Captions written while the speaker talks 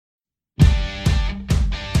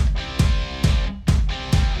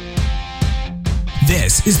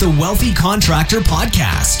This is the Wealthy Contractor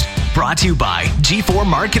Podcast, brought to you by G4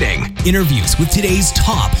 Marketing. Interviews with today's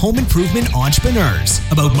top home improvement entrepreneurs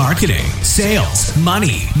about marketing, sales,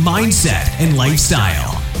 money, mindset, and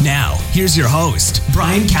lifestyle. Now, here's your host,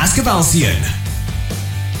 Brian Kaskavalciyan.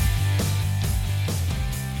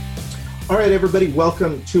 All right, everybody,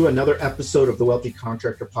 welcome to another episode of the Wealthy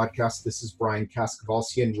Contractor Podcast. This is Brian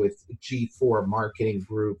Kaskavalciyan with G4 Marketing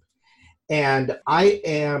Group. And I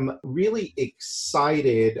am really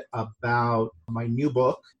excited about my new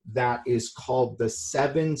book that is called The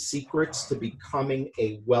 7 Secrets to Becoming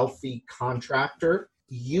a Wealthy Contractor.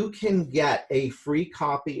 You can get a free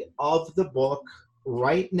copy of the book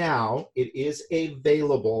right now. It is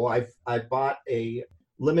available. I bought a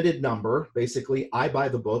limited number. Basically, I buy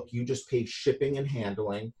the book. You just pay shipping and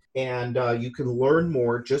handling. And you can learn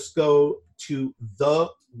more. Just go to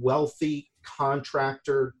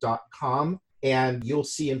thewealthycontractor.com and you'll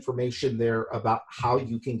see information there about how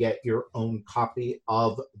you can get your own copy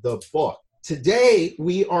of the book. Today,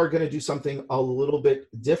 we are going to do something a little bit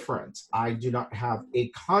different. I do not have a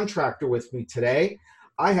contractor with me today.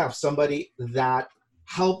 I have somebody that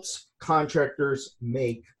helps contractors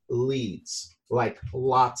make leads, like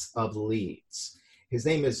lots of leads. His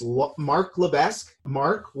name is Marc Levesque.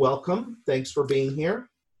 Marc, welcome. Thanks for being here.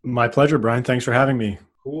 My pleasure, Brian. Thanks for having me.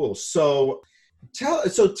 Cool. So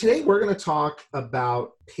today we're going to talk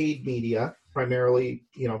about paid media, primarily,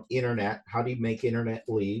 internet. How do you make internet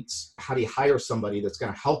leads? How do you hire somebody that's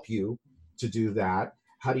going to help you to do that?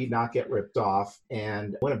 How do you not get ripped off?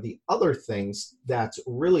 And one of the other things that's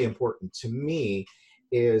really important to me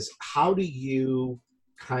is how do you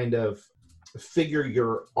kind of figure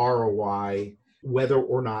your ROI, whether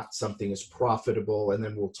or not something is profitable, and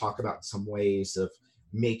then we'll talk about some ways of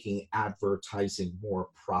making advertising more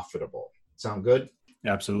profitable. Sound good?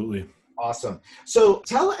 Absolutely. Awesome. So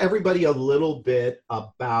tell everybody a little bit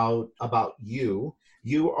about you.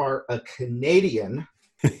 You are a Canadian.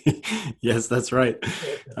 Yes, that's right.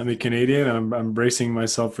 I'm a Canadian, and I'm bracing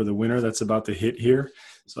myself for the winter that's about to hit here.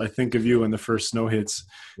 So I think of you when the first snow hits,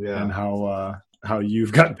 and how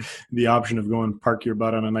you've got the option of going park your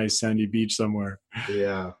butt on a nice sandy beach somewhere.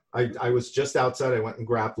 Yeah. I was just outside. I went and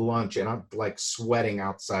grabbed lunch, and I'm like sweating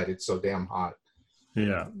outside. It's so damn hot.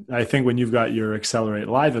 Yeah. I think when you've got your Accelerate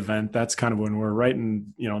Live event, that's kind of when we're right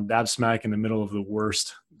in, dab smack in the middle of the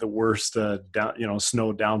worst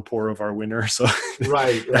snow downpour of our winter. So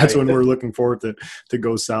right. That's when we're looking forward to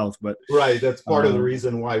go south. But right. That's part of the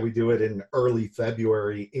reason why we do it in early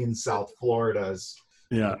February in South Florida.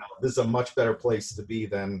 This is a much better place to be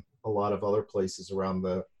than a lot of other places around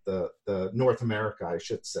the North America, I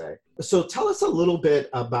should say. So tell us a little bit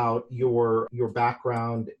about your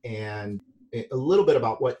background and a little bit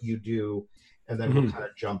about what you do, and then we'll kind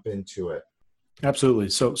of jump into it. Absolutely.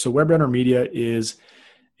 So Webrunner Media is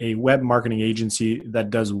a web marketing agency that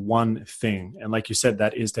does one thing. And like you said,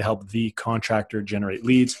 that is to help the contractor generate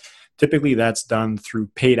leads. Typically that's done through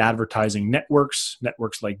paid advertising networks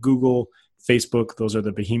like Google, Facebook. Those are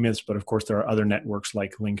the behemoths, but of course there are other networks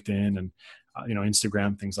like LinkedIn and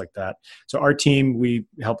Instagram, things like that. So our team, we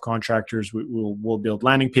help contractors. We'll build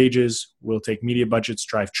landing pages. We'll take media budgets,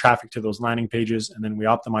 drive traffic to those landing pages, and then we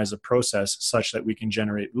optimize the process such that we can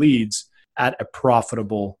generate leads at a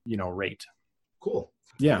profitable, rate. Cool.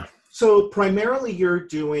 Yeah. So primarily you're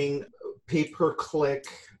doing pay-per-click,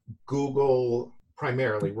 Google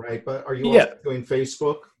primarily, right? But are you also doing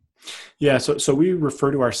Facebook? Yeah, so we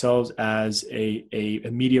refer to ourselves as a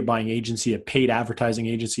media buying agency, a paid advertising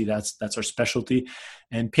agency. That's our specialty.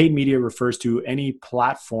 And paid media refers to any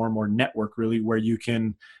platform or network really where you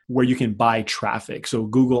can buy traffic. So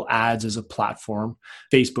Google Ads is a platform,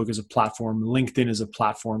 Facebook is a platform, LinkedIn is a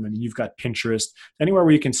platform, and you've got Pinterest. Anywhere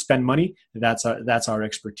where you can spend money, that's our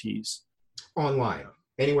expertise. Online.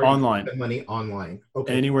 Anywhere online. You can spend money online.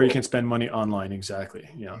 Okay. Anywhere you can spend money online, exactly.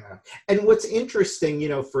 Yeah. And what's interesting,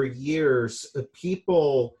 for years,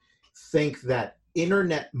 people think that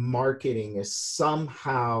internet marketing is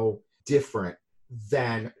somehow different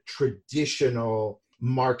than traditional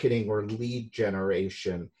marketing or lead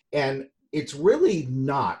generation. And it's really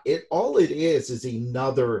not. All it is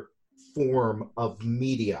another form of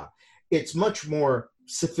media. It's much more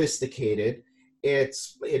sophisticated.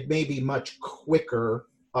 It may be much quicker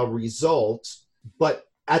a result, but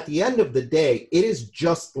at the end of the day, it is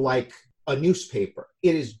just like a newspaper.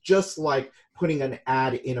 It is just like putting an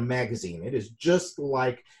ad in a magazine. It is just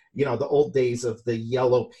like, the old days of the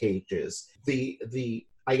yellow pages. I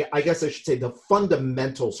guess I should say the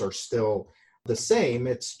fundamentals are still the same.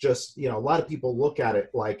 It's just, a lot of people look at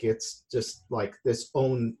it like it's just like its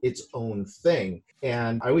own thing.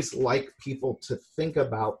 And I always like people to think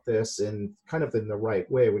about this in kind of in the right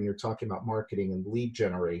way when you're talking about marketing and lead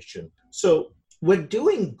generation. So when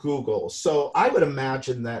doing Google, so I would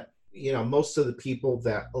imagine that, most of the people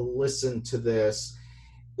that listen to this,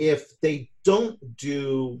 if they don't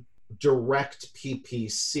do direct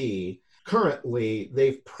PPC currently,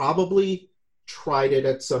 they've probably tried it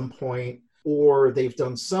at some point, or they've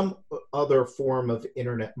done some other form of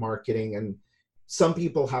internet marketing, and some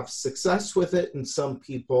people have success with it and some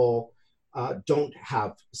people don't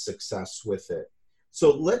have success with it.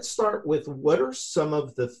 So let's start with, what are some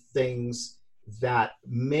of the things that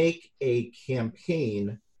make a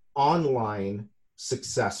campaign online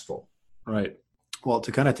successful? Right. Well,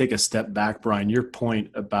 to kind of take a step back, Brian, your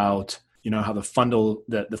point about how the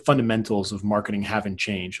fundamentals of marketing haven't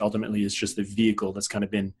changed. Ultimately, it's just the vehicle that's kind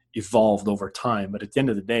of been evolved over time. But at the end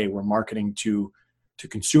of the day, we're marketing to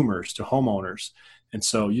consumers, to homeowners. And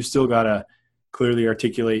so you still got to clearly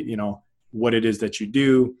articulate, what it is that you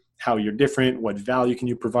do, how you're different, what value can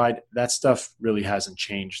you provide. That stuff really hasn't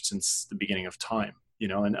changed since the beginning of time,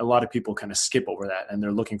 and a lot of people kind of skip over that, and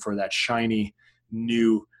they're looking for that shiny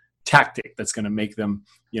new tactic that's going to make them,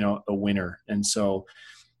 a winner. And so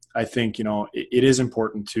I think, it is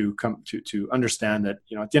important to come to understand that,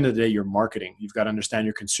 at the end of the day, you're marketing. You've got to understand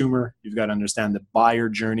your consumer. You've got to understand the buyer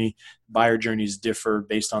journey. Buyer journeys differ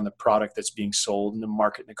based on the product that's being sold and the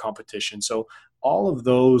market and the competition. So all of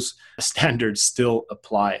those standards still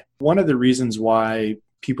apply. One of the reasons why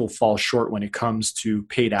people fall short when it comes to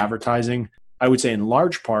paid advertising, I would say in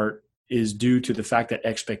large part, is due to the fact that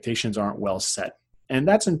expectations aren't well set. And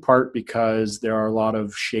that's in part because there are a lot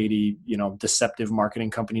of shady, deceptive marketing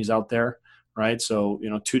companies out there, right? So,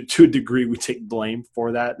 to a degree, we take blame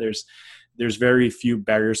for that. There's very few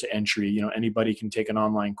barriers to entry. Anybody can take an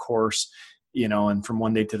online course, and from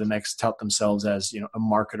one day to the next tout themselves as, a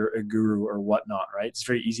marketer, a guru, or whatnot, right? It's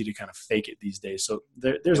very easy to kind of fake it these days. So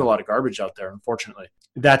there's a lot of garbage out there, unfortunately.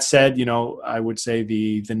 That said, I would say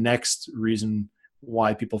the next reason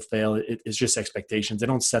why people fail is just expectations. They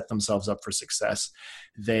don't set themselves up for success.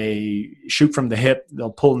 They shoot from the hip.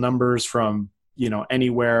 They'll pull numbers from,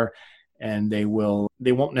 anywhere, and they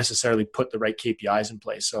won't necessarily put the right KPIs in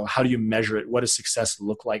place. So how do you measure it? What does success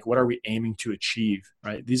look like? What are we aiming to achieve,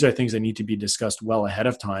 right? These are things that need to be discussed well ahead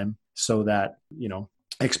of time so that,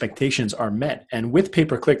 expectations are met. And with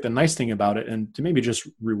pay-per-click, the nice thing about it, and to maybe just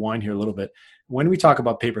rewind here a little bit, when we talk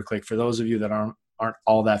about pay-per-click, for those of you that aren't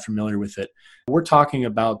all that familiar with it, we're talking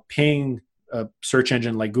about paying a search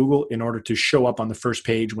engine like Google in order to show up on the first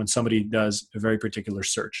page when somebody does a very particular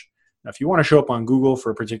search. Now, if you want to show up on Google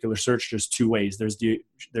for a particular search, there's two ways. There's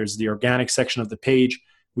the organic section of the page,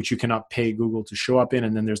 which you cannot pay Google to show up in,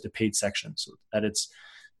 and then there's the paid section. So that it's,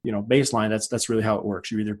 baseline, that's really how it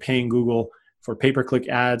works. You're either paying Google for pay-per-click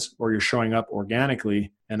ads, or you're showing up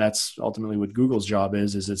organically, and that's ultimately what Google's job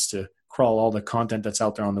is it's to crawl all the content that's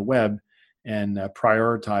out there on the web and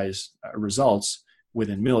prioritize results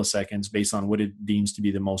within milliseconds based on what it deems to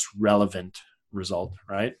be the most relevant result,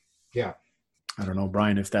 right? Yeah. I don't know,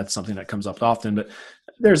 Brian, if that's something that comes up often, but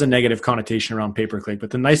there's a negative connotation around pay-per-click.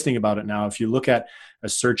 But the nice thing about it now, if you look at a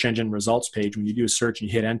search engine results page, when you do a search and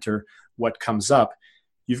you hit enter, what comes up,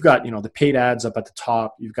 you've got, the paid ads up at the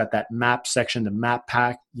top. You've got that map section, the map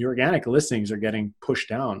pack. Your organic listings are getting pushed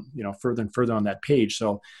down, further and further on that page.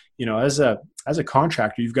 So, as a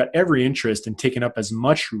contractor, you've got every interest in taking up as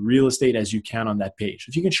much real estate as you can on that page.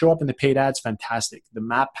 If you can show up in the paid ads, fantastic. The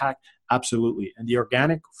map pack, absolutely. And the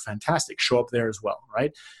organic, fantastic. Show up there as well,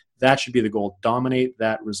 right? That should be the goal. Dominate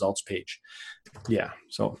that results page. Yeah.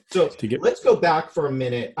 So let's go back for a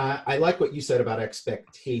minute. I like what you said about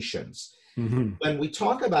expectations. Mm-hmm. When we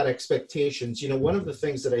talk about expectations, one of the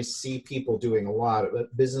things that I see people doing a lot,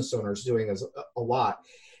 business owners doing a lot,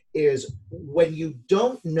 is when you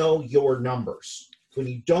don't know your numbers,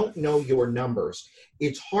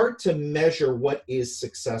 it's hard to measure what is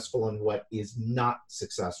successful and what is not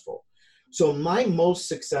successful. So my most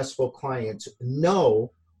successful clients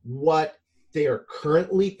know what they are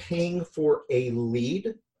currently paying for a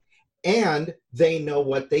lead, and they know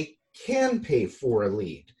what they can pay for a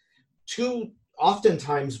lead. Two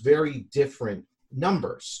oftentimes very different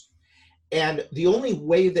numbers. And the only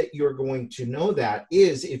way that you're going to know that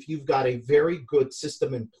is if you've got a very good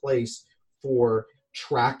system in place for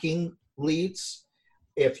tracking leads,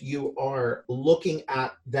 if you are looking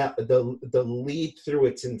at the lead through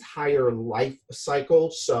its entire life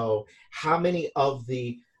cycle. So how many of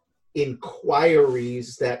the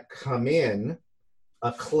inquiries that come in,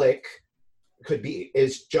 a click,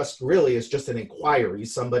 is just an inquiry.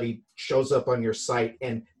 Somebody shows up on your site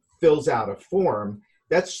and fills out a form.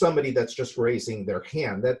 That's somebody that's just raising their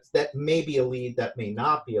hand. That may be a lead, that may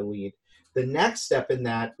not be a lead. The next step in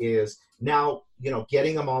that is now,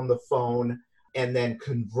 getting them on the phone and then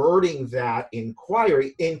converting that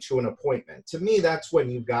inquiry into an appointment. To me, that's when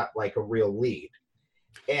you've got like a real lead.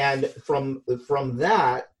 And from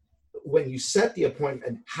that, when you set the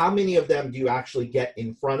appointment, how many of them do you actually get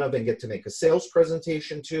in front of and get to make a sales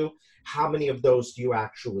presentation to? How many of those do you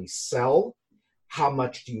actually sell? How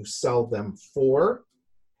much do you sell them for?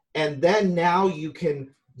 And then now you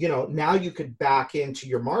can, now you could back into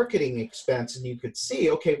your marketing expense and you could see,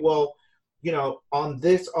 okay, well, on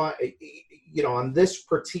this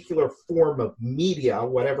particular form of media,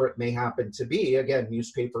 whatever it may happen to be, again,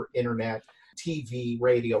 newspaper, internet, TV,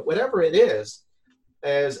 radio, whatever it is,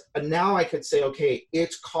 now I could say, okay,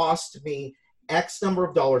 it's cost me X number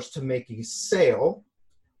of dollars to make a sale,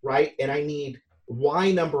 right? And I need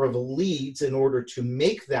Y number of leads in order to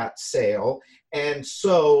make that sale. And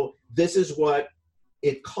so this is what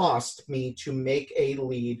it cost me to make a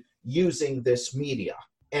lead using this media.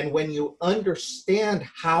 And when you understand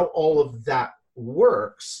how all of that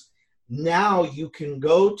works, now you can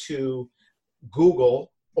go to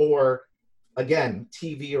Google or, again,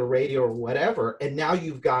 TV or radio or whatever, and now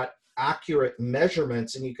you've got accurate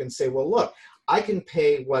measurements and you can say, well, look, I can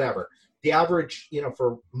pay whatever. The average,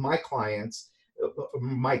 for my clients,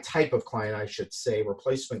 my type of client, I should say,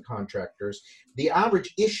 replacement contractors, the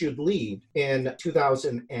average issued lead in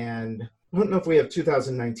I don't know if we have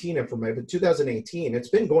 2019 information, but 2018, it's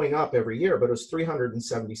been going up every year, but it was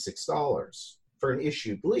 $376 for an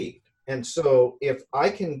issued lead. And so if I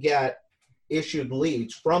can get issued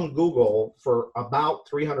leads from Google for about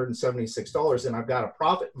 $376, and I've got a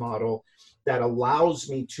profit model that allows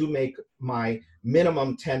me to make my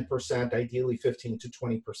minimum 10%, ideally 15 to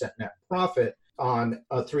 20% net profit on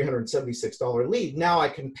a $376 lead, now I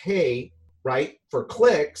can pay, right, for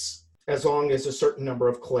clicks as long as a certain number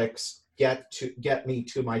of clicks get me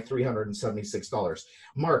to my $376.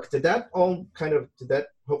 Marc, hopefully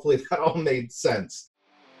that all made sense.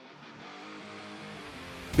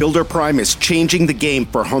 Builder Prime is changing the game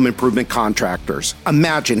for home improvement contractors.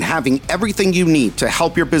 Imagine having everything you need to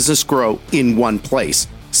help your business grow in one place.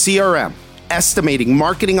 CRM, estimating,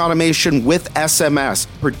 marketing automation with SMS,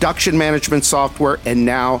 production management software, and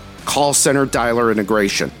now call center dialer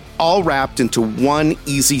integration, all wrapped into one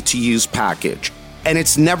easy-to-use package. And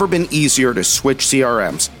it's never been easier to switch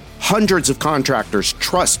CRMs. Hundreds of contractors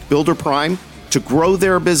trust Builder Prime to grow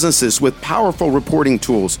their businesses with powerful reporting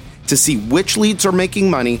tools to see which leads are making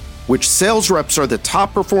money, which sales reps are the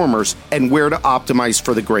top performers, and where to optimize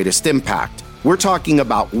for the greatest impact. We're talking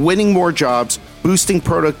about winning more jobs, boosting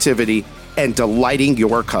productivity, and delighting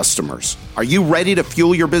your customers. Are you ready to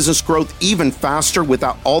fuel your business growth even faster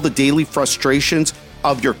without all the daily frustrations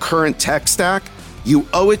of your current tech stack? You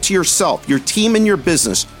owe it to yourself, your team, and your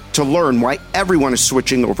business to learn why everyone is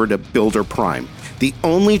switching over to Builder Prime, the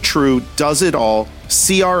only true does-it-all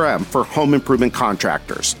CRM for home improvement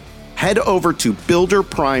contractors. Head over to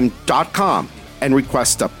builderprime.com and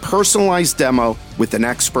request a personalized demo with an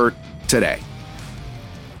expert today.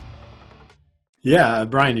 Yeah,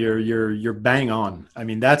 Brian, you're bang on. I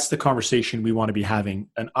mean, that's the conversation we want to be having.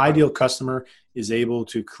 An ideal customer is able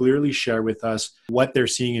to clearly share with us what they're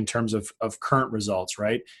seeing in terms of current results,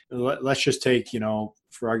 right? Let's just take,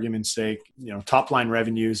 for argument's sake, top line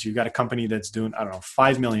revenues. You've got a company that's doing,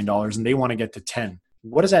 $5 million and they want to get to 10.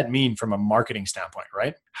 What does that mean from a marketing standpoint,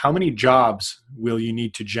 right? How many jobs will you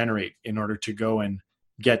need to generate in order to go and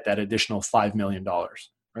get that additional $5 million?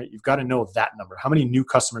 Right? You've got to know that number. How many new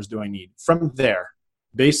customers do I need? From there,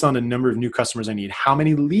 based on the number of new customers I need, how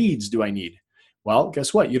many leads do I need? Well,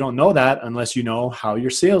 guess what? You don't know that unless you know how your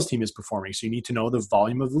sales team is performing. So you need to know the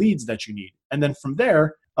volume of leads that you need. And then from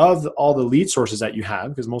there, of all the lead sources that you have,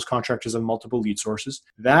 because most contractors have multiple lead sources,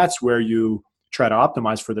 that's where you try to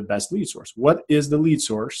optimize for the best lead source. What is the lead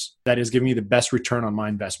source that is giving me the best return on my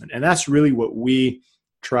investment? And that's really what we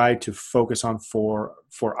try to focus on for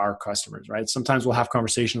our customers, right? Sometimes we'll have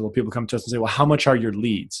conversations where people come to us and say, well, how much are your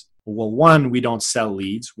leads? Well, one, we don't sell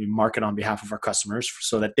leads. We market on behalf of our customers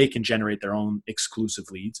so that they can generate their own exclusive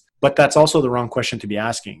leads. But that's also the wrong question to be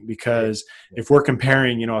asking, because if we're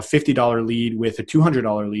comparing, a $50 lead with a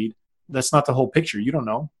 $200 lead, that's not the whole picture. You don't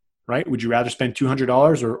know, right? Would you rather spend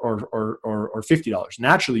 $200 or $50?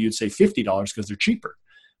 Naturally, you'd say $50 because they're cheaper.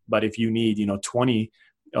 But if you need, 20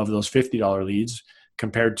 of those $50 leads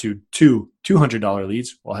compared to two $200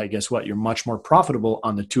 leads, well, hey, guess what? You're much more profitable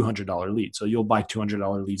on the $200 lead. So you'll buy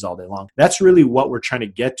 $200 leads all day long. That's really what we're trying to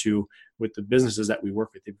get to with the businesses that we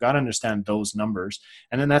work with. They've got to understand those numbers.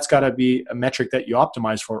 And then that's got to be a metric that you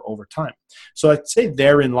optimize for over time. So I'd say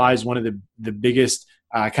therein lies one of the biggest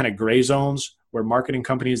kind of gray zones where marketing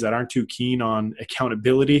companies that aren't too keen on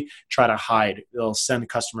accountability try to hide. They'll send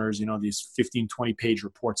customers, these 15, 20 page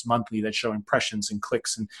reports monthly that show impressions and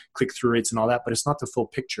clicks and click-through rates and all that, but it's not the full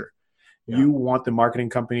picture. Yeah. You want the marketing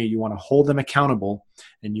company, you want to hold them accountable,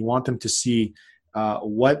 and you want them to see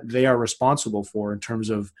what they are responsible for in terms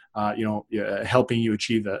of, helping you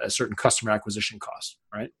achieve a certain customer acquisition cost,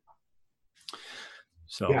 right?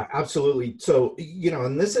 So yeah, absolutely. So,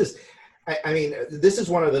 and this is, this is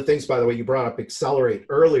one of the things, by the way, you brought up Accelerate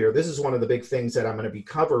earlier. This is one of the big things that I'm going to be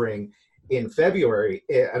covering in February,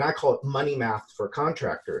 and I call it money math for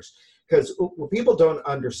contractors. Because what people don't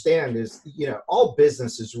understand is, all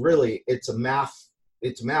business is really, it's a math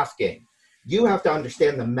game. You have to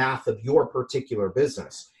understand the math of your particular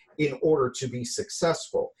business in order to be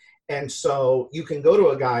successful. And so you can go to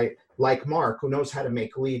a guy like Marc who knows how to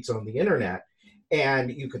make leads on the internet,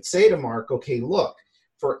 and you could say to Marc, okay, look,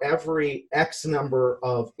 for every X number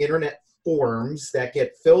of internet forms that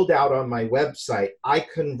get filled out on my website, I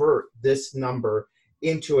convert this number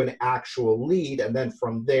into an actual lead. And then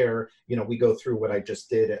from there, we go through what I just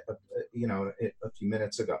did, a few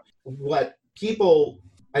minutes ago. What people,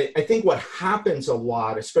 I think what happens a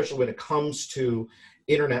lot, especially when it comes to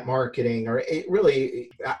internet marketing, or it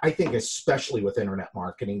really, I think especially with internet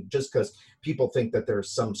marketing, just because people think that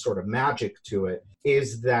there's some sort of magic to it,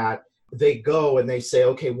 is that they go and they say,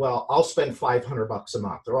 okay, well, I'll spend $500 a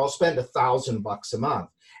month, or I'll spend $1,000 a month.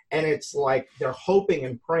 And it's like they're hoping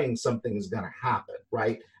and praying something is going to happen,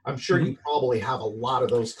 right? I'm sure you probably have a lot of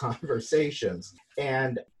those conversations.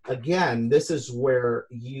 And again, this is where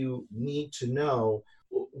you need to know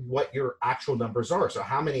what your actual numbers are. So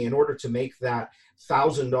how many, in order to make that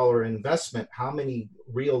 $1,000 investment, how many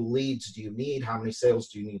real leads do you need? How many sales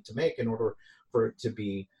do you need to make in order for it to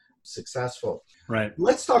be successful? Right.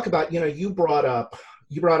 Let's talk about, you brought up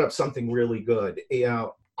something really good.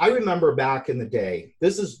 I remember back in the day,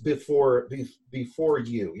 this is before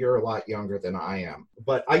you, you're a lot younger than I am,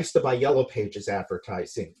 but I used to buy Yellow Pages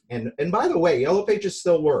advertising. And by the way, Yellow Pages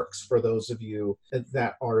still works for those of you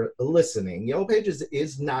that are listening. Yellow Pages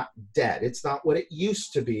is not dead. It's not what it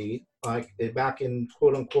used to be, like back in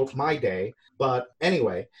quote unquote my day. But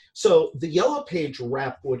anyway, so the Yellow Page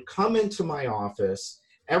rep would come into my office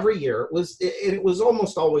every year. It was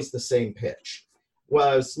almost always the same pitch.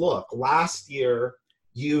 Was, look, last year,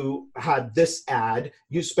 you had this ad,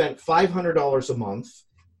 you spent $500 a month.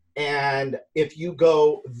 And if you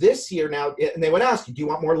go this year now, and they would ask you, do you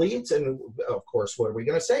want more leads? And of course, what are we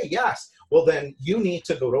going to say? Yes. Well, then you need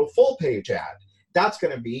to go to a full page ad. That's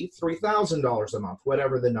going to be $3,000 a month,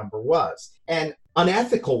 whatever the number was. And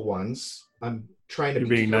unethical ones, I'm trying to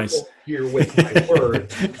be nice here with my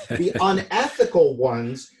words. The unethical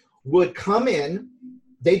ones would come in,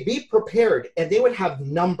 they'd be prepared, and they would have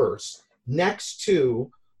numbers next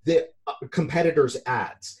to the competitors'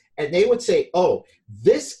 ads. And they would say, oh,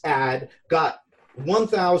 this ad got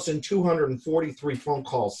 1,243 phone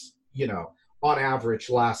calls, on average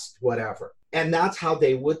last whatever. And that's how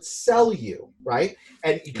they would sell you, right?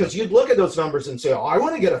 And because you'd look at those numbers and say, oh, I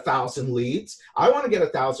want to get 1,000 leads. I want to get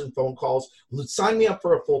 1,000 phone calls. Sign me up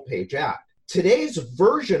for a full page ad. Today's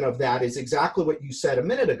version of that is exactly what you said a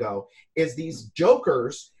minute ago, is these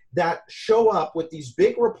jokers that show up with these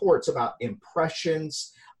big reports about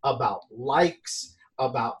impressions, about likes,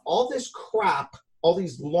 about all this crap, all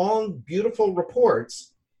these long, beautiful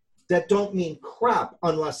reports that don't mean crap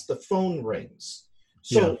unless the phone rings.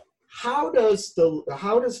 So how does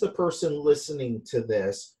the person listening to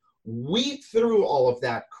this weed through all of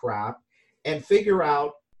that crap and figure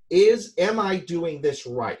out, am I doing this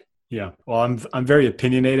right? Yeah. Well, I'm very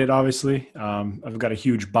opinionated, obviously. I've got a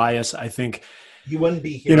huge bias. I think you wouldn't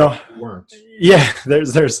be here if you weren't. Yeah,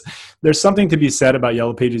 there's something to be said about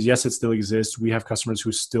Yellow Pages. Yes, it still exists. We have customers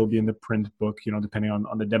who still be in the print book, depending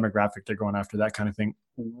on the demographic they're going after, that kind of thing.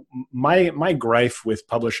 My gripe with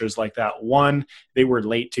publishers like that, one, they were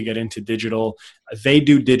late to get into digital. They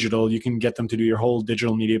do digital. You can get them to do your whole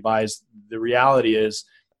digital media buys. The reality is,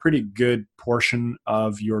 pretty good portion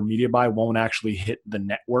of your media buy won't actually hit the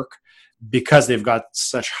network because they've got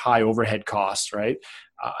such high overhead costs, right?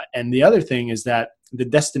 And the other thing is that the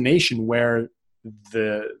destination where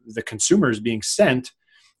the consumer is being sent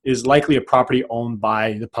is likely a property owned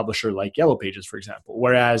by the publisher, like Yellow Pages, for example.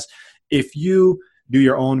 Whereas if you do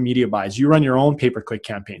your own media buys, you run your own pay-per-click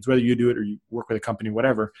campaigns, whether you do it or you work with a company,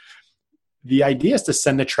 whatever, the idea is to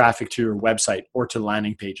send the traffic to your website or to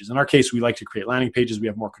landing pages. In our case, we like to create landing pages. We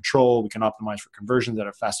have more control. We can optimize for conversions at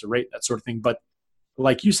a faster rate, that sort of thing. But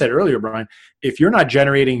like you said earlier, Brian, if you're not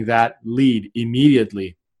generating that lead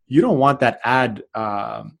immediately, you don't want that ad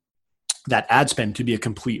spend to be a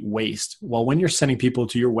complete waste. Well, when you're sending people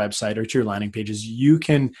to your website or to your landing pages, you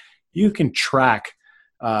can track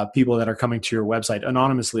people that are coming to your website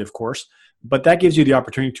anonymously, of course, but that gives you the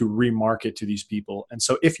opportunity to remarket to these people. And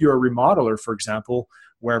so if you're a remodeler, for example,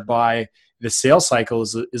 whereby the sales cycle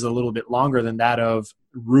is a little bit longer than that of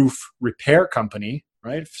roof repair company,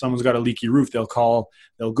 right? If someone's got a leaky roof, they'll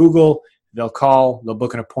Google, they'll call, they'll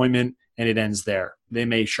book an appointment, and it ends there. They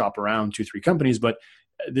may shop around 2-3 companies, but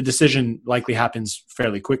the decision likely happens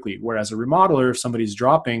fairly quickly. Whereas a remodeler, if somebody's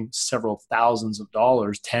dropping several thousands of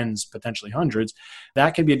dollars, tens, potentially hundreds,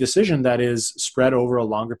 that can be a decision that is spread over a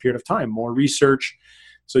longer period of time, more research.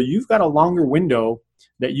 So you've got a longer window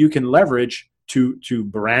that you can leverage to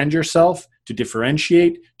brand yourself, to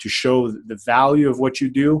differentiate, to show the value of what you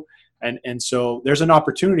do. And so there's an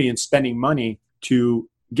opportunity in spending money to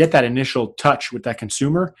get that initial touch with that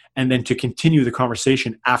consumer and then to continue the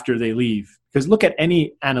conversation after they leave. Because look at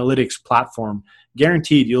any analytics platform,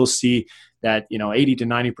 guaranteed you'll see that 80 to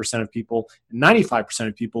 90% of people, 95%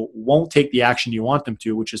 of people won't take the action you want them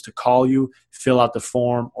to, which is to call you, fill out the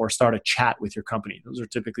form, or start a chat with your company. Those are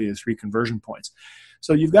typically the 3 conversion points.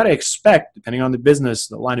 So you've got to expect, depending on the business,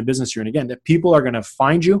 the line of business you're in, again, that people are going to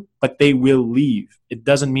find you, but they will leave. It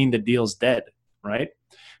doesn't mean the deal's dead, right?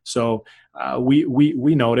 So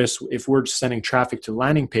we notice if we're sending traffic to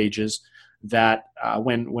landing pages that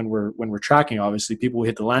when we're tracking, obviously people will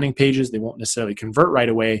hit the landing pages, they won't necessarily convert right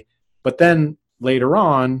away, but then later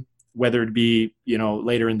on, whether it be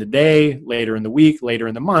later in the day, later in the week, later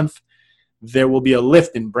in the month, there will be a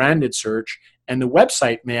lift in branded search, and the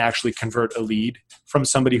website may actually convert a lead from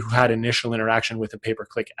somebody who had initial interaction with a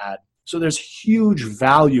pay-per-click ad. So there's huge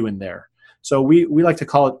value in there. So we like to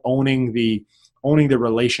call it owning the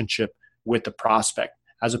relationship with the prospect,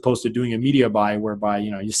 as opposed to doing a media buy whereby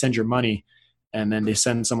you send your money and then they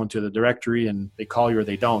send someone to the directory and they call you or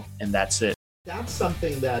they don't, and that's it. That's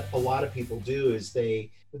something that a lot of people do is they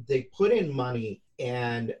put in money,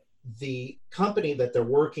 and the company that they're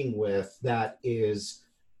working with that is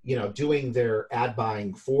doing their ad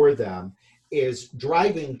buying for them is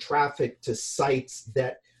driving traffic to sites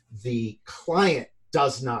that the client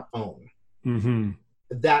does not own. Mm-hmm.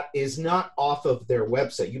 That is not off of their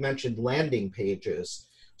website. You mentioned landing pages.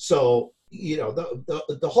 So,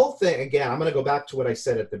 the whole thing, again, I'm going to go back to what I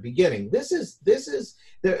said at the beginning.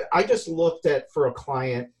 I just looked at, for a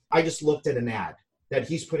client, I just looked at an ad that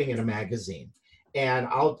he's putting in a magazine, and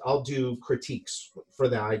I'll do critiques for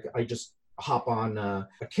that. I just hop on a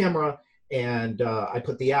camera and I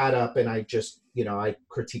put the ad up, and I just, I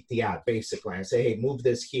critique the ad basically. I say, hey, move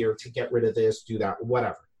this here to get rid of this, do that,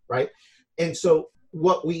 whatever, right? And so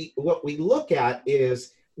what we look at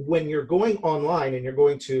is when you're going online and you're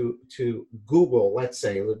going to Google, let's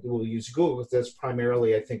say, we'll use Google because that's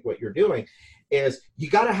primarily, I think, what you're doing, is you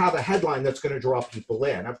got to have a headline that's going to draw people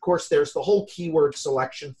in. Of course, there's the whole keyword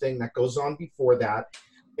selection thing that goes on before that.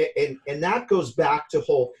 And that goes back to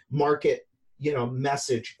whole market,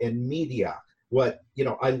 message and media. What,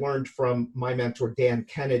 I learned from my mentor, Dan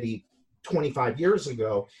Kennedy, 25 years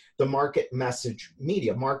ago, the market message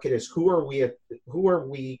media. Market is who are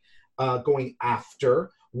we going after?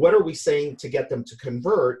 What are we saying to get them to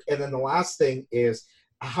convert? And then the last thing is,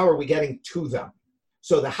 how are we getting to them?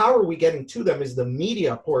 So the how are we getting to them is the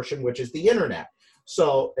media portion, which is the internet.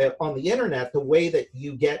 So on the internet, the way that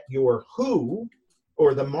you get your who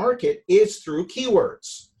or the market is through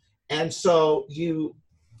keywords. And so you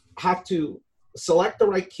have to select the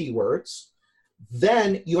right keywords.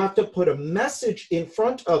 Then you have to put a message in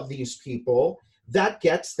front of these people that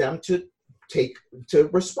gets them to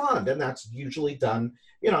respond. And that's usually done,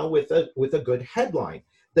 with a good headline.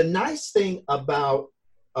 The nice thing about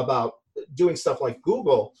doing stuff like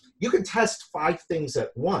Google, you can test 5 things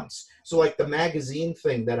at once. So like the magazine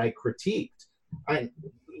thing that I critiqued,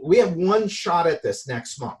 we have one shot at this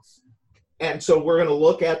next month. And so we're going to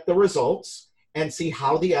look at the results and see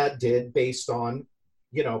how the ad did based on,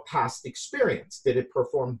 past experience. Did it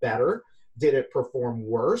perform better? Did it perform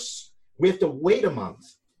worse? We have to wait a month.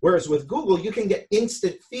 Whereas with Google, you can get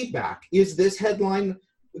instant feedback. Is this headline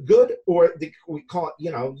good? Or we call it,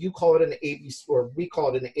 you call it an A/B, or we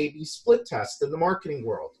call it an A/B split test in the marketing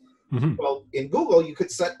world. Mm-hmm. Well, in Google, you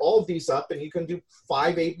could set all of these up and you can do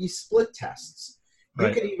 5 A/B split tests.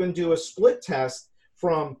 Right. You can even do a split test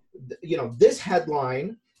from, this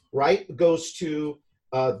headline, right, goes to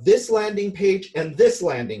this landing page and this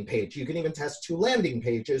landing page. You can even test 2 landing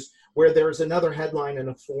pages where there's another headline and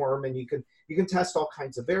a form, and you can test all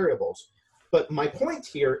kinds of variables. But my point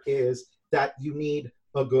here is that you need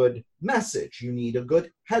a good message. You need a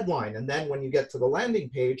good headline. And then when you get to the landing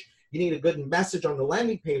page, you need a good message on the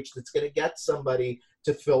landing page that's going to get somebody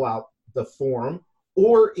to fill out the form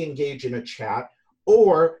or engage in a chat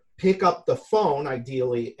or pick up the phone,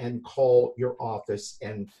 ideally, and call your office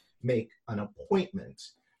and make an appointment.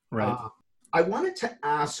 Right. I wanted to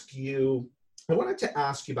ask you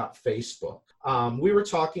about Facebook. We were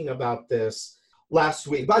talking about this last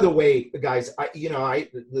week. By the way, guys,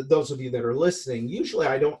 those of you that are listening, usually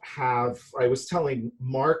I was telling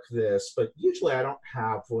Marc this, but usually I don't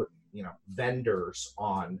have vendors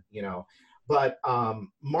on, but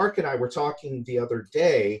Marc and I were talking the other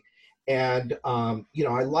day, and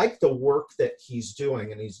I like the work that he's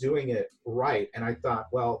doing, and he's doing it right. And I thought,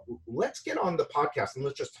 well, let's get on the podcast and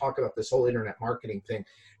let's just talk about this whole internet marketing thing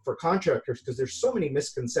for contractors, because there's so many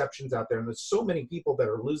misconceptions out there, and there's so many people that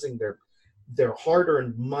are losing their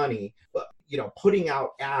hard-earned money, putting out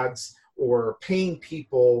ads or paying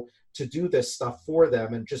people to do this stuff for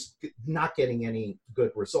them and just not getting any good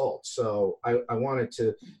results. So I wanted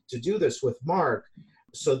to do this with Marc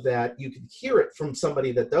so that you can hear it from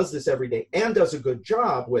somebody that does this every day and does a good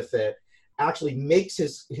job with it, actually makes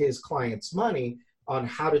his clients money on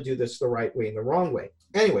how to do this the right way and the wrong way.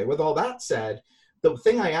 Anyway, with all that said, the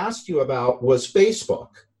thing I asked you about was Facebook.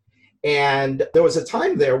 And there was a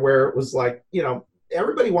time there where it was like,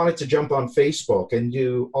 everybody wanted to jump on Facebook and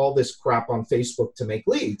do all this crap on Facebook to make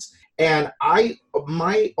leads. And my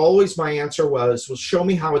answer was, well, show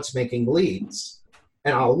me how it's making leads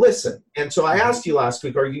and I'll listen. And so I asked you last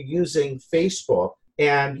week, are you using Facebook?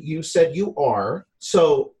 And you said you are.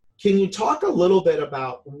 So can you talk a little bit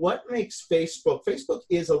about what makes Facebook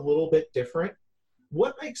is a little bit different.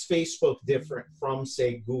 What makes Facebook different from,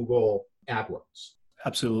 say, Google AdWords?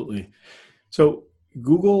 Absolutely. So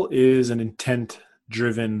Google is an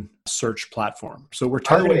intent-driven search platform. So we're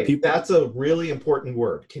targeting people. That's a really important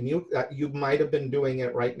word. Can you might have been doing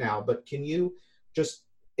it right now, but can you just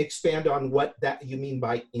expand on what that you mean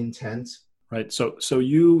by intent? Right. So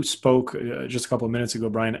you spoke just a couple of minutes ago,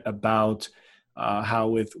 Brian, about how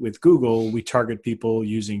with Google, we target people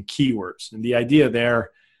using keywords. And the idea there,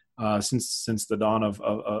 since the dawn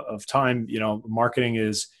of time, marketing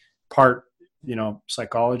is part,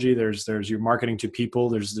 psychology. There's your marketing to people.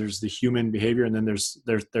 There's the human behavior, and then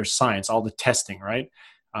there's science, all the testing, right?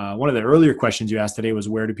 One of the earlier questions you asked today was,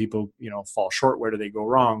 where do people, fall short? Where do they go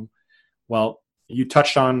wrong? Well, you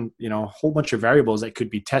touched on, a whole bunch of variables that could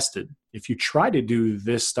be tested. If you try to do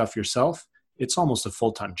this stuff yourself, it's almost a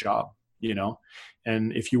full-time job,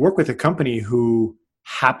 And if you work with a company who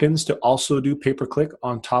happens to also do pay-per-click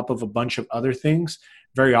on top of a bunch of other things,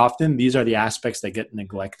 very often these are the aspects that get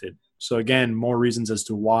neglected. So again, more reasons as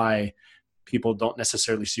to why people don't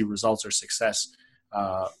necessarily see results or success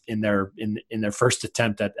in their first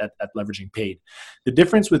attempt at leveraging paid. The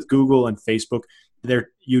difference with Google and Facebook,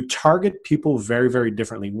 you target people very, very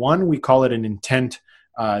differently. One, we call it an intent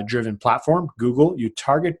driven platform. Google, you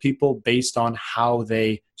target people based on how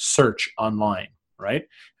they search online, right?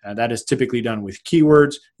 That is typically done with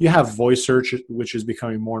keywords. You have voice search, which is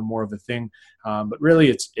becoming more and more of a thing, but really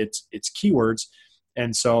it's keywords.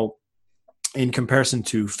 And so in comparison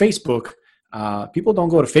to Facebook, people don't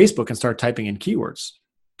go to Facebook and start typing in keywords.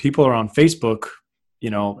 People are on Facebook,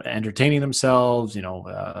 entertaining themselves,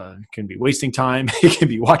 can be wasting time. It can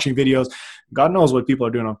be watching videos. God knows what people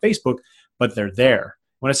are doing on Facebook, but they're there.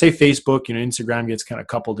 When I say Facebook, Instagram gets kind of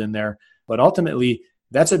coupled in there, but ultimately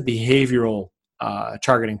that's a behavioral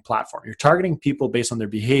targeting platform. You're targeting people based on their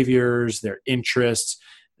behaviors, their interests,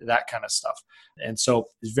 that kind of stuff. And so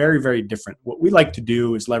it's very, very different. What we like to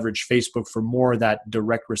do is leverage Facebook for more of that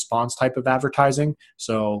direct response type of advertising.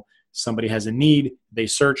 So somebody has a need, they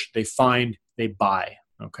search, they find, they buy.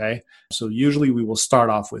 Okay. So usually we will start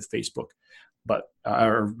off with Facebook,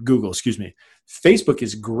 or Google, excuse me. Facebook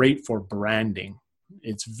is great for branding.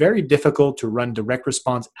 It's very difficult to run direct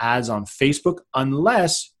response ads on Facebook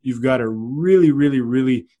unless you've got a really, really,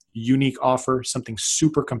 really unique offer, something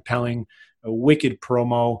super compelling, a wicked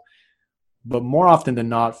promo. But more often than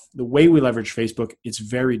not, the way we leverage Facebook, it's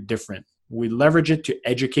very different. We leverage it to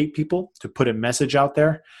educate people, to put a message out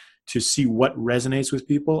there, to see what resonates with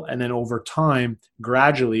people. And then over time,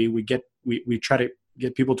 gradually, we try to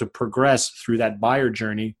get people to progress through that buyer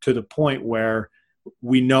journey to the point where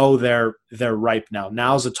we know they're ripe now.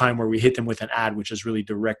 Now's the time where we hit them with an ad, which is really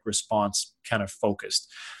direct response kind of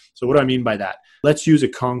focused. So what do I mean by that? Let's use a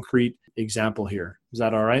concrete example here. Is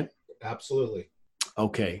that all right? Absolutely.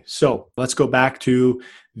 Okay. So let's go back to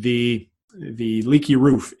the leaky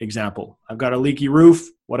roof example. I've got a leaky roof.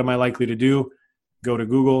 What am I likely to do? Go to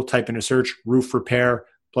Google, type in a search, roof repair,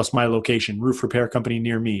 plus my location, roof repair company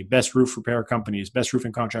near me, best roof repair companies, best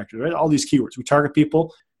roofing contractors, right? All these keywords. We target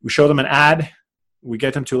people, we show them an ad, we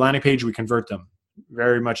get them to a landing page, we convert them.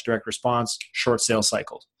 Very much direct response, short sales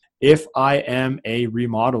cycles. If I am a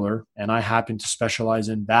remodeler and I happen to specialize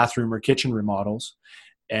in bathroom or kitchen remodels,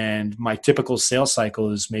 and my typical sales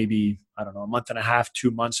cycle is maybe, I don't know, a month and a half,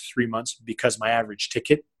 2 months, 3 months, because my average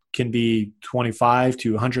ticket can be $25,000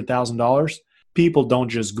 to $100,000. People don't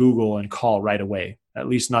just Google and call right away, at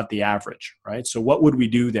least not the average, right? So what would we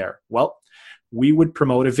do there? Well, we would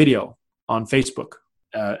promote a video on Facebook,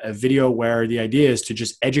 a video where the idea is to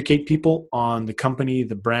just educate people on the company,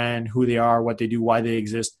 the brand, who they are, what they do, why they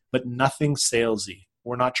exist, but nothing salesy.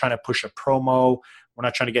 We're not trying to push a promo. We're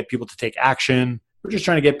not trying to get people to take action. We're just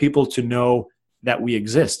trying to get people to know that we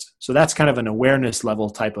exist. So that's kind of an awareness level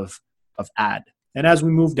type of ad. And as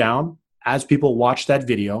we move down, as people watch that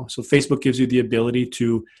video, so Facebook gives you the ability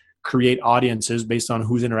to create audiences based on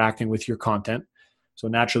who's interacting with your content. So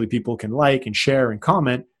naturally people can like and share and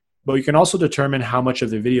comment, but you can also determine how much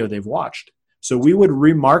of the video they've watched. So we would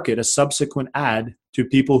remarket a subsequent ad to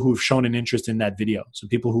people who've shown an interest in that video. So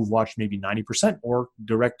people who've watched maybe 90% or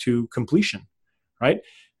direct to completion, right?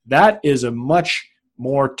 That is a much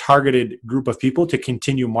more targeted group of people to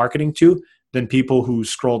continue marketing to than people who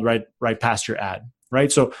scrolled right past your ad,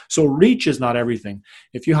 right? So reach is not everything.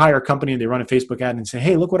 If you hire a company and they run a Facebook ad and say,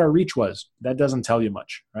 hey, look what our reach was, that doesn't tell you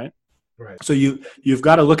much, right? Right. So you've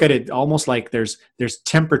got to look at it almost like there's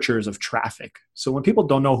temperatures of traffic. So when people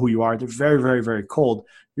don't know who you are, they're very, very, very cold.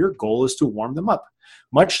 Your goal is to warm them up.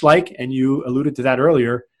 Much like, and you alluded to that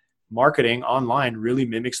earlier, marketing online really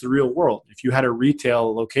mimics the real world. If you had a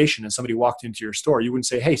retail location and somebody walked into your store, you wouldn't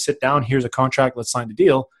say, hey, sit down, here's a contract, let's sign the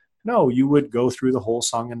deal. No, you would go through the whole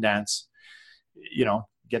song and dance,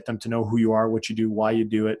 get them to know who you are, what you do, why you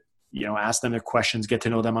do it, ask them their questions, get to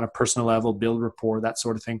know them on a personal level, build rapport, that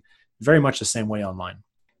sort of thing. Very much the same way online.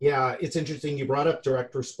 Yeah, it's interesting. You brought up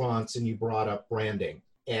direct response and you brought up branding.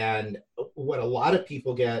 And what a lot of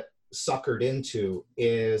people get suckered into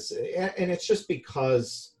is, and it's just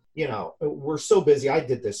because, we're so busy. I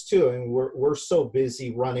did this too. And we're so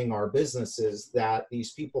busy running our businesses that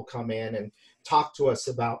these people come in and talk to us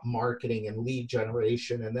about marketing and lead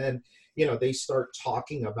generation. And then, they start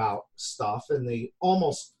talking about stuff and they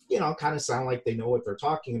almost, kind of sound like they know what they're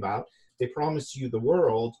talking about. They promise you the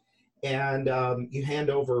world. And you hand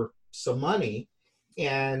over some money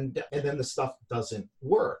and then the stuff doesn't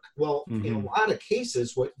work. Well, in a lot of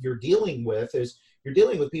cases, what you're dealing with is you're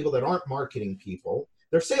dealing with people that aren't marketing people.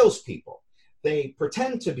 They're salespeople. They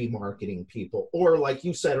pretend to be marketing people. Or like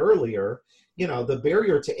you said earlier, the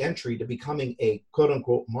barrier to entry to becoming a quote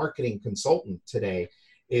unquote marketing consultant today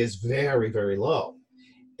is very, very low.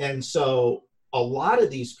 And so a lot of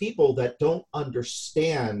these people that don't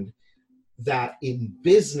understand that in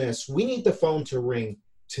business, we need the phone to ring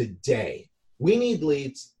today. We need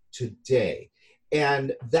leads today.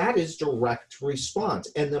 And that is direct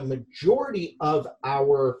response. And the majority of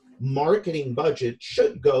our marketing budget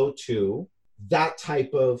should go to that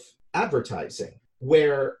type of advertising,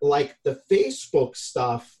 where like the Facebook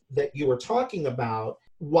stuff that you were talking about,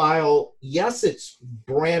 while yes, it's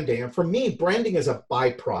branding. And for me, branding is a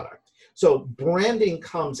byproduct. So branding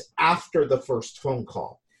comes after the first phone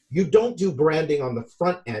call. You don't do branding on the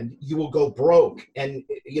front end. You will go broke and,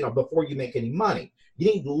 before you make any money.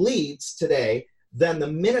 You need leads today. Then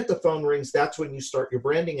the minute the phone rings, that's when you start your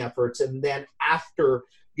branding efforts. And then after,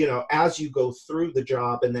 as you go through the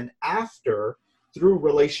job and then after, through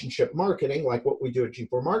relationship marketing, like what we do at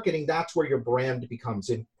G4 Marketing, that's where your brand becomes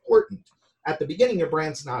important. At the beginning, your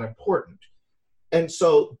brand's not important. And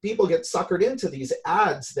so people get suckered into these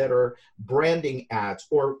ads that are branding ads,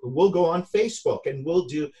 or we'll go on Facebook and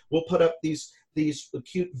we'll put up these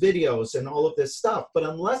cute videos and all of this stuff. But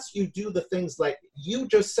unless you do the things like you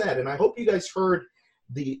just said, and I hope you guys heard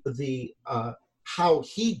the how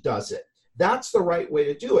he does it, that's the right way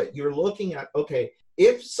to do it. You're looking at, okay,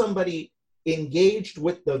 if somebody engaged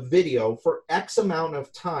with the video for X amount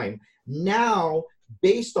of time, now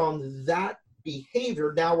based on that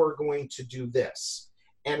behavior, now we're going to do this.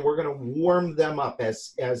 And we're going to warm them up,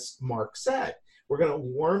 as Marc said. We're going to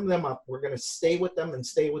warm them up. We're going to stay with them and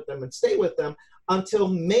stay with them and stay with them until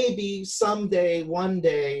maybe someday, one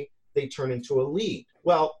day, they turn into a lead.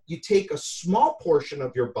 Well, you take a small portion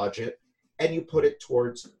of your budget and you put it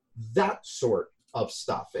towards that sort of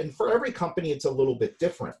stuff. And for every company, it's a little bit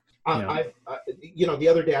different. Yeah. The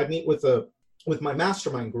other day I meet with my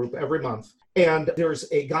mastermind group every month, and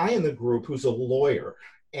there's a guy in the group who's a lawyer,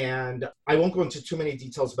 and I won't go into too many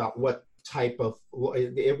details about what type of,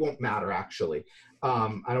 it won't matter actually.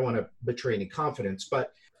 I don't want to betray any confidence,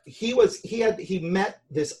 but he met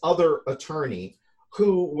this other attorney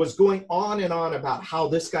who was going on and on about how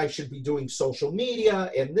this guy should be doing social media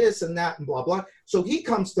and this and that and blah, blah. So he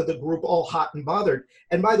comes to the group all hot and bothered.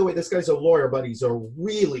 And by the way, this guy's a lawyer, but he's a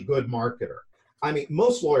really good marketer. I mean,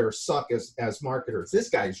 most lawyers suck as marketers. This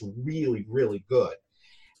guy's really, really good.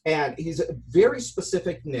 And he's a very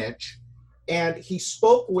specific niche. And he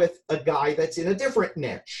spoke with a guy that's in a different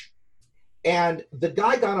niche. And the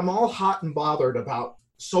guy got him all hot and bothered about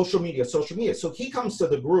social media. So he comes to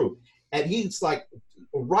the group and he's like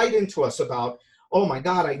right into us about, oh my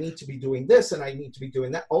God, I need to be doing this and I need to be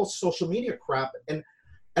doing that, all social media crap. And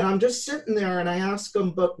I'm just sitting there and I ask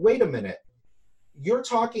him, but wait a minute, you're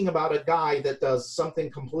talking about a guy that does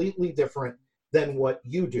something completely different than what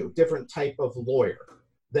you do, different type of lawyer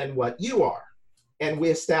than what you are. And we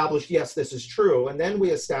established, yes, this is true. And then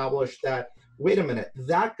we established that, wait a minute,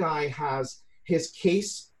 that guy has his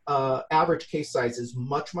case, average case size is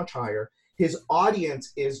much, much higher. His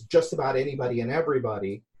audience is just about anybody and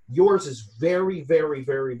everybody. Yours is very, very,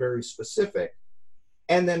 very, very specific.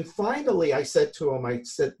 And then finally, I said to him,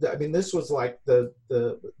 this was like the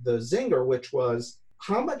zinger, which was,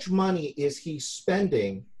 how much money is he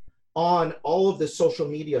spending on all of the social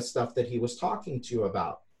media stuff that he was talking to you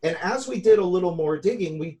about? And as we did a little more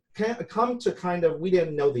digging, we come to we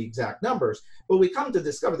didn't know the exact numbers, but we come to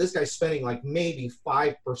discover this guy's spending like maybe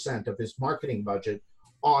 5% of his marketing budget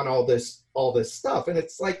on all this stuff. And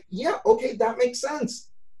it's like, yeah, okay, that makes sense.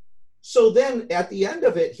 So then at the end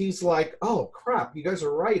of it, he's like, oh crap, you guys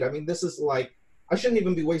are right. I mean, this is like, I shouldn't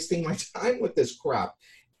even be wasting my time with this crap.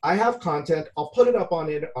 I have content. I'll put it up on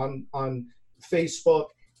Facebook.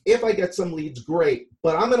 If I get some leads, great.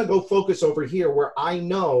 But I'm going to go focus over here where I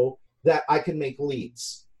know that I can make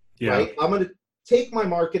leads, right? I'm going to take my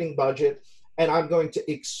marketing budget and I'm going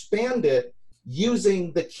to expand it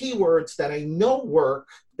using the keywords that I know work,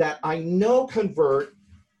 that I know convert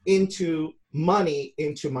into money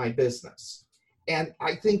into my business. And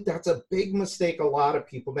I think that's a big mistake a lot of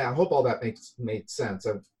people made. I hope all that made sense.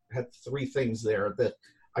 I've had 3 things there that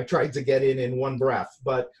I tried to get in one breath,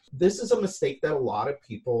 but this is a mistake that a lot of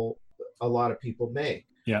people make.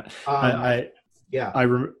 Yeah. I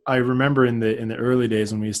remember in the early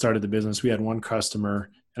days when we started the business, we had one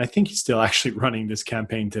customer, and I think he's still actually running this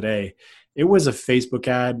campaign today. It was a Facebook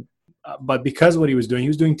ad, but because of what he was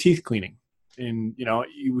doing teeth cleaning. And,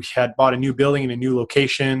 he had bought a new building in a new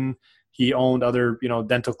location. He owned other,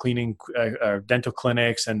 dental cleaning, dental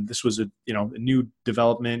clinics. And this was a new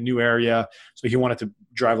development, new area. So he wanted to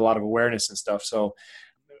drive a lot of awareness and stuff. So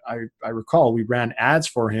I recall we ran ads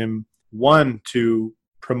for him, one, to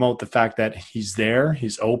promote the fact that he's there,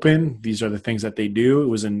 he's open. These are the things that they do. It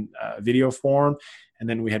was in video form. And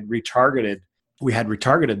then we had retargeted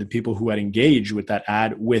the people who had engaged with that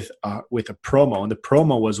ad with a promo. And the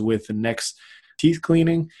promo was with the next teeth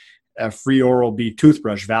cleaning, a free Oral-B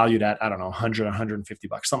toothbrush valued at, I don't know, $100,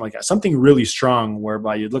 $150, something like that. Something really strong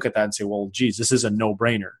whereby you'd look at that and say, well, geez, this is a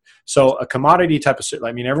no-brainer. So a commodity type of,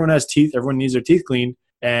 everyone has teeth, everyone needs their teeth cleaned,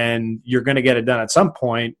 and you're going to get it done at some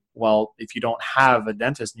point. Well, if you don't have a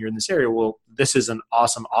dentist and you're in this area, well, this is an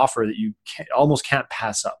awesome offer that you almost can't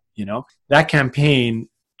pass up. That campaign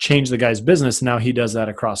changed the guy's business. Now he does that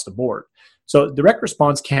across the board. So direct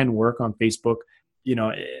response can work on Facebook.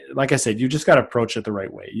 Like I said, you just got to approach it the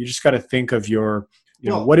right way. You just got to think of your,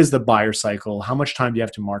 what is the buyer cycle? How much time do you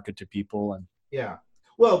have to market to people? And yeah.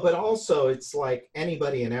 Well, but also it's like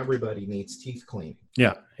anybody and everybody needs teeth cleaning.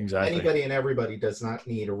 Yeah, exactly. Anybody and everybody does not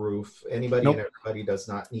need a roof. Anybody and everybody does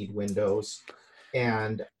not need windows.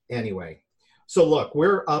 And anyway, so look,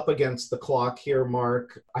 we're up against the clock here,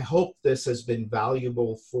 Marc. I hope this has been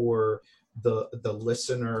valuable for the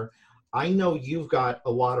listener. I know you've got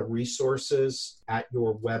a lot of resources at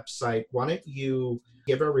your website. Why don't you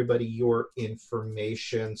give everybody your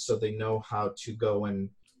information so they know how to go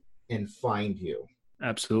and find you?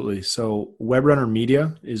 Absolutely. So Webrunner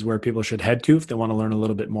Media is where people should head to if they want to learn a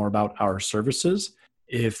little bit more about our services.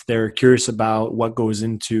 If they're curious about what goes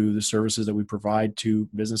into the services that we provide to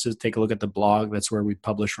businesses, take a look at the blog. That's where we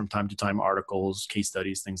publish from time to time articles, case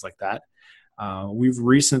studies, things like that. We've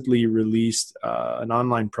recently released an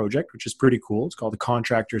online project, which is pretty cool. It's called the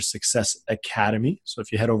Contractor Success Academy. So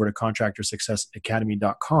if you head over to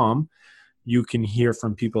contractorsuccessacademy.com, you can hear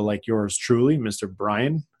from people like yours truly, Mr.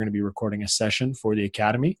 Brian. We're going to be recording a session for the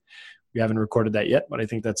Academy. We haven't recorded that yet, but I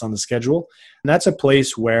think that's on the schedule. And that's a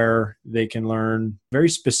place where they can learn very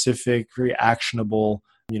specific, very actionable,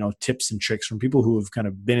 tips and tricks from people who have kind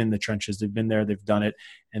of been in the trenches. They've been there, they've done it,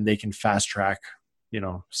 and they can fast track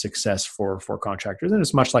success for contractors. And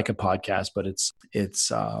it's much like a podcast, but it's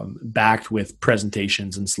backed with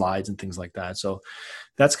presentations and slides and things like that. So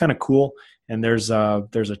that's kind of cool. And there's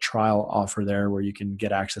a trial offer there where you can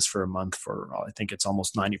get access for a month for, I think it's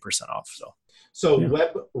almost 90% off. So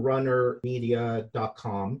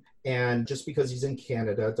webrunnermedia.com. And just because he's in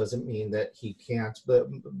Canada doesn't mean that he can't.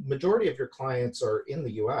 The majority of your clients are in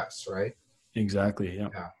the US, right? Exactly. Yeah.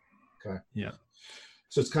 Okay. Yeah.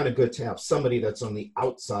 So it's kind of good to have somebody that's on the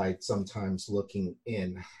outside sometimes looking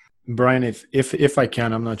in. Brian, if I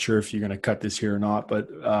can, I'm not sure if you're going to cut this here or not, but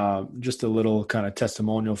just a little kind of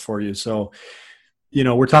testimonial for you. So,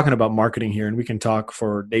 we're talking about marketing here, and we can talk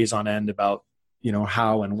for days on end about,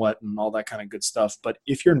 how and what and all that kind of good stuff. But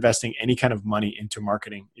if you're investing any kind of money into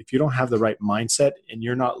marketing, if you don't have the right mindset and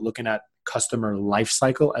you're not looking at customer life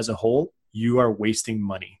cycle as a whole, you are wasting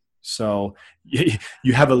money. So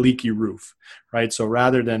you have a leaky roof, right? So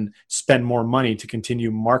rather than spend more money to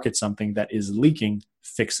continue market something that is leaking,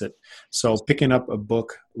 fix it. So picking up a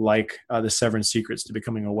book like The 7 Secrets to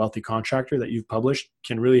Becoming a Wealthy Contractor that you've published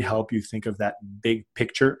can really help you think of that big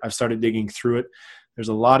picture. I've started digging through it. There's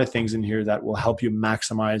a lot of things in here that will help you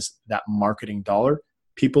maximize that marketing dollar.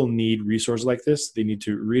 People need resources like this. They need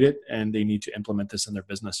to read it and they need to implement this in their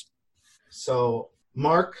business. So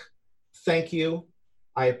Marc, thank you.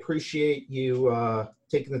 I appreciate you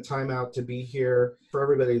taking the time out to be here. For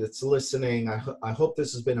everybody that's listening, I hope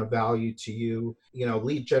this has been of value to you.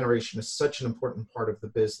 Lead generation is such an important part of the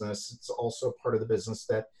business. It's also part of the business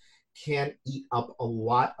that can eat up a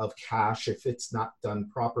lot of cash if it's not done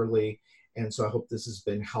properly. And so I hope this has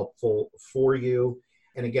been helpful for you.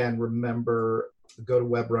 And again, remember, go to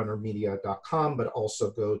webrunnermedia.com, but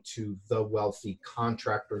also go to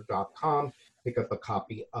thewealthycontractor.com. Pick up a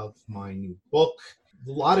copy of my new book. A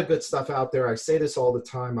lot of good stuff out there. I say this all the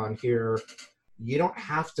time on here. You don't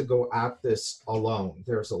have to go at this alone.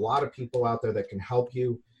 There's a lot of people out there that can help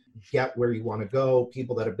you get where you want to go.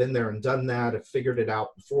 People that have been there and done that, have figured it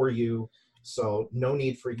out before you. So no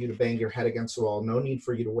need for you to bang your head against the wall. No need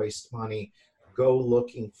for you to waste money. Go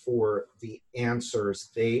looking for the answers.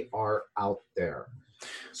 They are out there.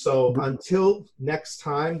 So until next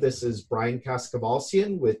time, this is Brian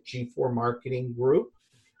Kaskavalsian with G4 Marketing Group.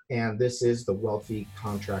 And this is the Wealthy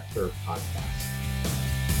Contractor Podcast.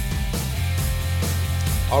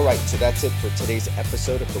 All right, so that's it for today's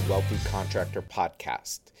episode of the Wealthy Contractor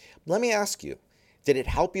Podcast. Let me ask you, did it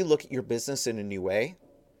help you look at your business in a new way?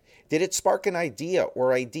 Did it spark an idea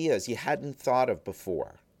or ideas you hadn't thought of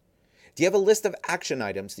before? Do you have a list of action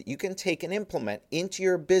items that you can take and implement into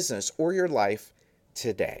your business or your life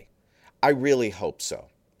today? I really hope so.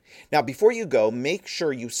 Now, before you go, make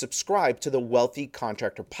sure you subscribe to the Wealthy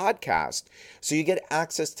Contractor Podcast so you get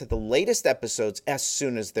access to the latest episodes as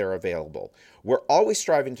soon as they're available. We're always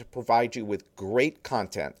striving to provide you with great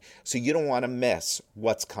content, so you don't want to miss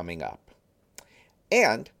what's coming up.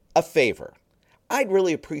 And a favor, I'd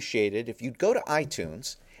really appreciate it if you'd go to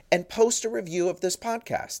iTunes and post a review of this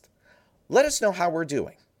podcast. Let us know how we're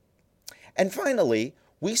doing. And finally,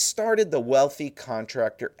 we started the Wealthy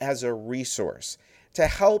Contractor as a resource to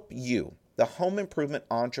help you, the home improvement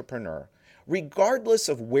entrepreneur, regardless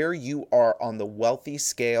of where you are on the wealthy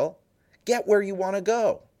scale, get where you want to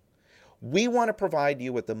go. We want to provide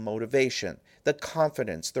you with the motivation, the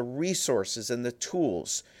confidence, the resources, and the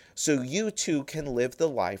tools so you too can live the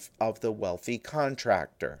life of the wealthy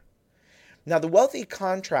contractor. Now, the wealthy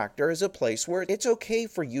contractor is a place where it's okay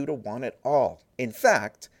for you to want it all. In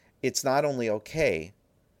fact, it's not only okay,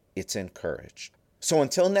 it's encouraged. So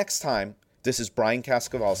until next time, this is Brian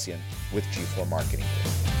Kaskavalsian with G4 Marketing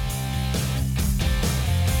Group.